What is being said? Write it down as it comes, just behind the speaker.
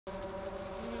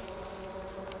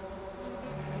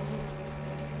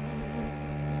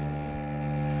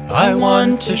I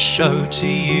want to show to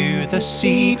you the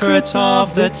secret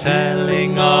of the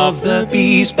telling of the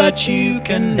bees, but you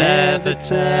can never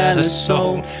tell a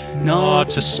soul,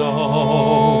 not a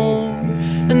soul.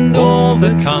 And all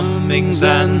the comings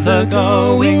and the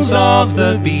goings of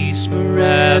the bees,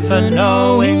 forever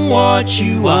knowing what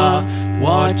you are,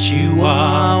 what you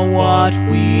are, what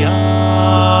we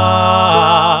are.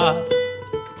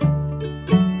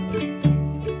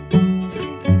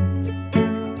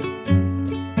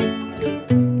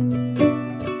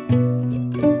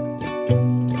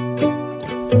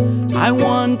 I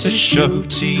want to show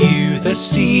to you the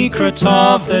secret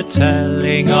of the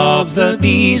telling of the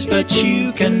bees, but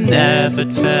you can never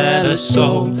tell a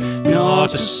soul,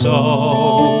 not a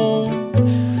soul.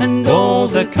 And all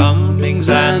the comings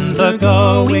and the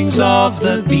goings of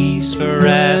the bees,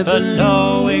 forever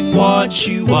knowing what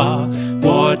you are,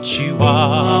 what you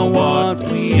are, what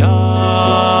we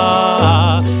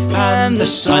are. And the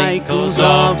cycles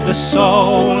of the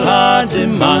soul are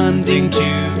demanding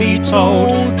to be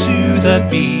told to the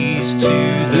bees, to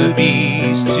the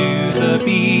bees, to the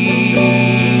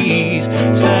bees.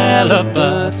 Tell of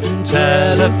birth and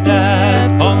tell of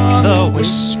death on the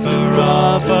whisper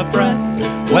of a breath,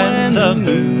 when the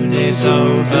moon is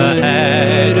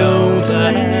overhead,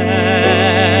 overhead.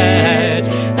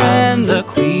 And the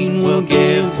queen will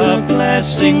give a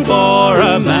blessing for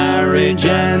a marriage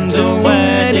and a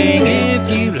wedding, if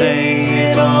you lay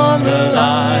it on the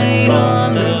line,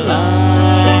 on the line.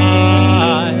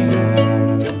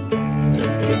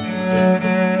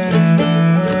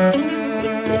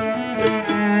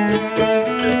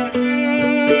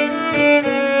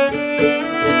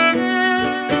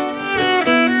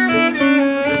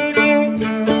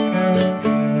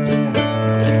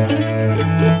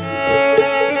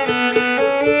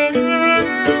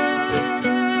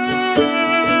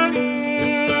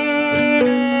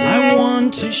 I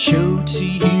want to show to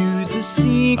you the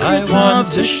secret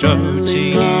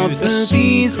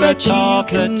but you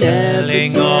can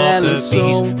telling of the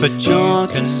bees, but you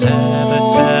can never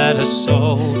tell a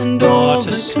soul, not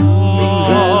a soul.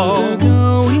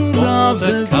 All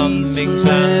the comings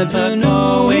and the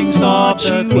knowings of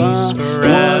the bees,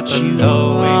 forever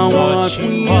knowing what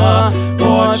you are,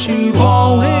 what you've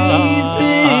always been.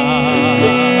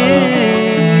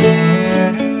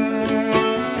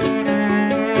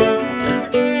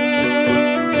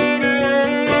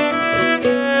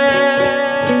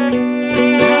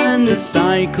 The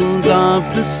cycles of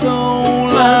the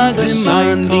soul are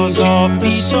demanding to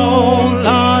be told,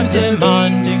 are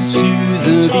demanding to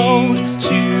the bees,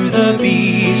 to the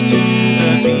bees, to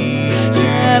the bees, to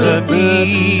the bees.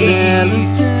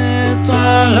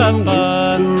 Tell of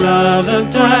birth, tell of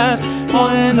death,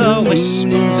 when the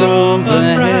whispers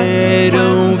overhead,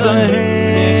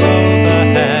 overhead,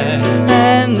 overhead.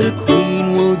 And the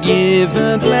queen will give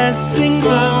a blessing for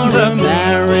a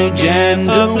marriage and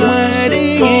a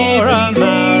wedding. For a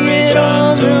marriage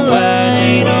and a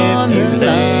wedding, if you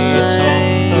lay it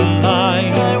on the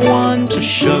line. I want to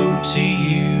show to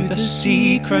you the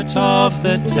secret of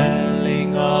the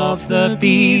telling of the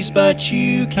bees, but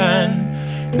you can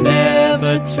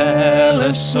never tell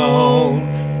a soul,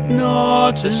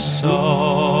 not a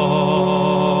soul.